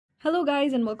Hello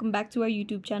guys and welcome back to our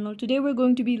YouTube channel. Today we're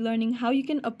going to be learning how you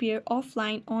can appear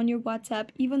offline on your WhatsApp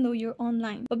even though you're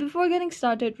online. But before getting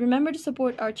started, remember to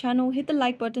support our channel, hit the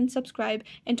like button, subscribe,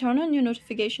 and turn on your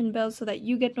notification bell so that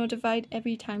you get notified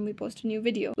every time we post a new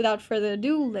video. Without further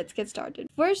ado, let's get started.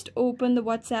 First, open the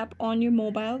WhatsApp on your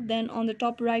mobile. Then on the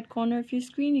top right corner of your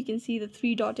screen, you can see the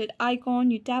three-dotted icon.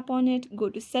 You tap on it, go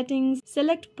to settings,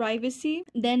 select privacy,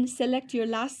 then select your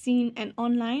last seen and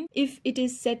online. If it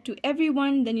is set to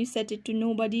everyone, then you set it to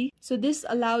nobody. So this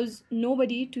allows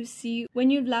nobody to see when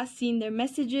you've last seen their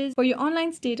messages. For your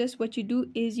online status, what you do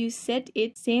is you set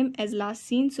it same as last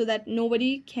seen so that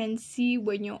nobody can see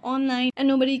when you're online and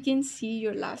nobody can see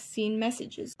your last seen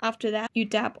messages. After that, you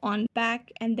tap on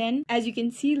back, and then as you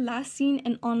can see, last seen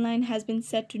and online has been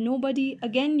set to nobody.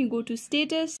 Again, you go to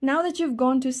status. Now that you've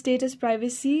gone to status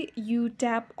privacy, you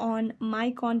tap on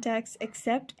my contacts,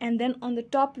 accept, and then on the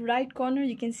top right corner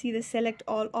you can see the select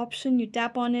all option. You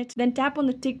tap on it, then tap on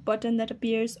the tick button that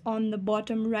appears on the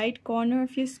bottom right corner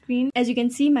of your screen. As you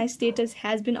can see, my status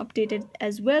has been updated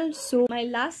as well. So my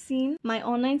last seen, my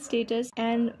online status,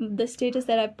 and the status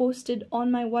that I posted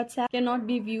on my WhatsApp cannot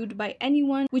be viewed by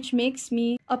anyone, which makes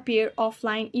me appear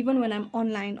offline even when I'm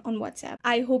online on WhatsApp.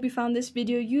 I hope you found this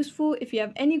video useful. If you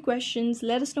have any questions,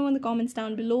 let us know in the comments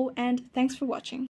down below, and thanks for watching.